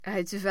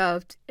I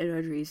developed an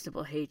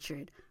unreasonable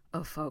hatred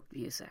of folk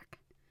music.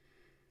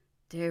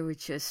 There were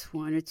just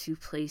one or two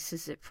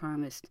places that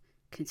promised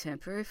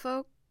contemporary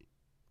folk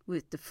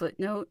with the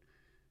footnote,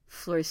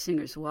 floor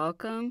singers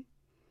welcome.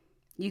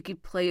 You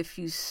could play a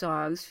few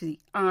songs for the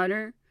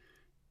honor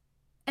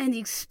and the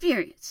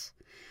experience.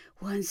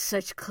 One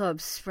such club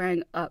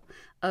sprang up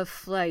a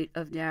flight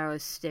of narrow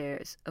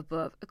stairs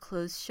above a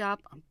closed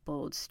shop on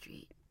Bold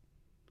Street.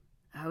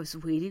 I was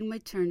waiting my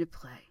turn to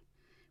play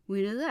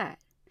when a lad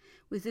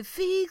with a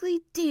vaguely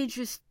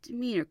dangerous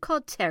demeanor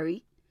called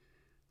Terry,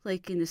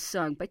 like in the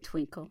song by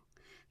Twinkle,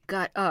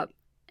 got up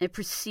and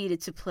proceeded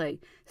to play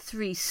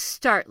 3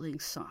 startling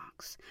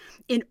songs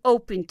in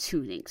open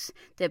tunings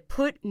that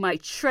put my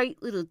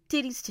trite little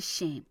ditties to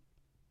shame.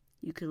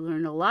 You could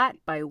learn a lot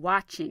by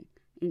watching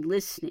and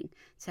listening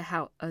to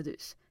how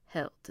others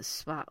held the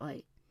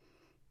spotlight.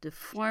 The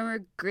former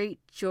Great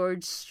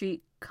George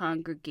Street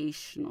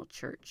Congregational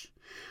Church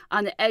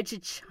on the edge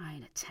of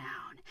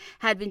Chinatown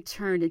had been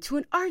turned into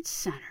an arts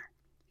center,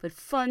 but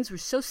funds were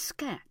so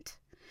scant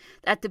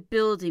that the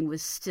building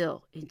was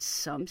still in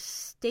some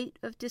state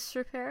of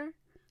disrepair.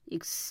 The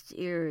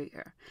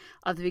exterior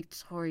of the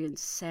Victorian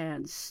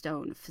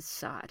sandstone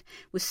facade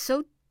was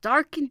so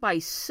darkened by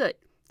soot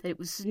that it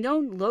was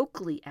known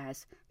locally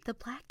as the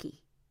Blackie.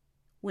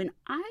 When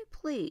I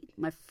played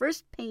my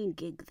first paying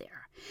gig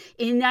there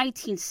in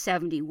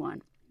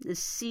 1971, the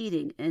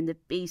seating in the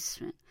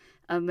basement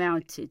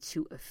amounted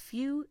to a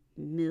few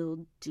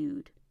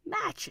mildewed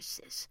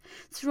mattresses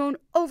thrown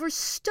over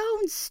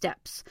stone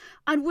steps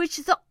on which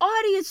the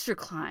audience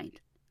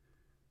reclined.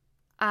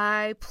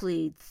 I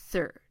played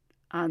third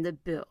on the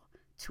bill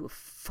to a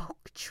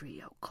folk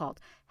trio called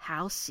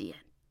Halcyon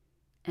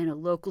and a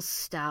local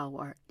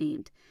stalwart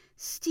named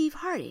Steve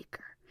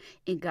Hardacre,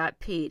 and got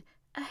paid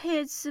a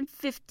handsome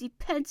 50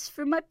 pence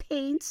for my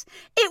pains.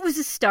 It was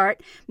a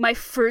start. My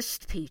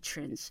first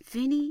patrons,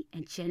 Vinny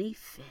and Jenny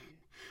Finn,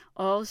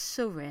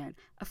 also ran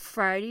a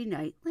Friday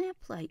night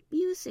lamplight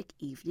music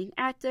evening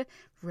at the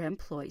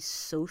Remploy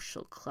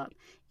Social Club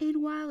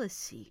in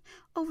Wallasey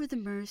over the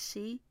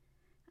Mersey.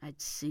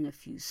 I'd sing a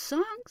few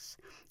songs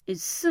and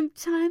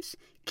sometimes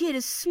get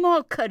a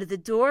small cut of the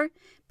door,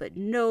 but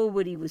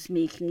nobody was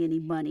making any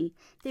money.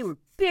 They were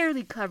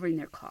barely covering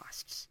their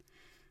costs.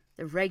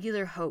 The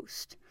regular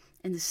host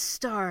and the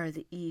star of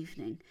the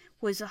evening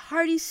was a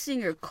hearty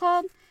singer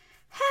called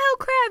Hal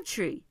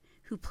Crabtree,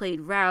 who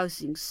played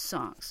rousing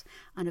songs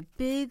on a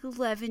big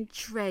 11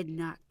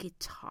 dreadnought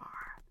guitar.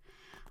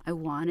 I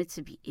wanted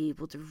to be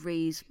able to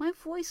raise my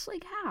voice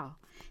like Hal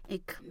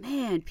and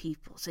command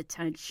people's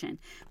attention,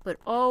 but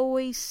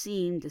always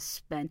seemed to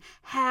spend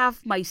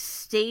half my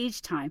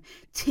stage time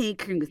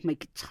tinkering with my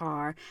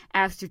guitar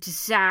after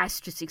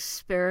disastrous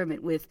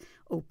experiment with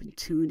open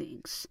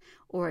tunings,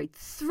 or I'd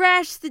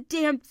thrash the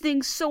damn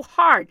thing so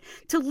hard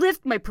to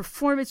lift my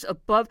performance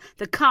above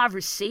the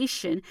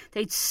conversation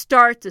they'd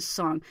start the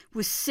song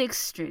with 6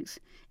 strings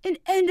and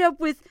end up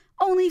with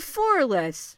only 4 or less.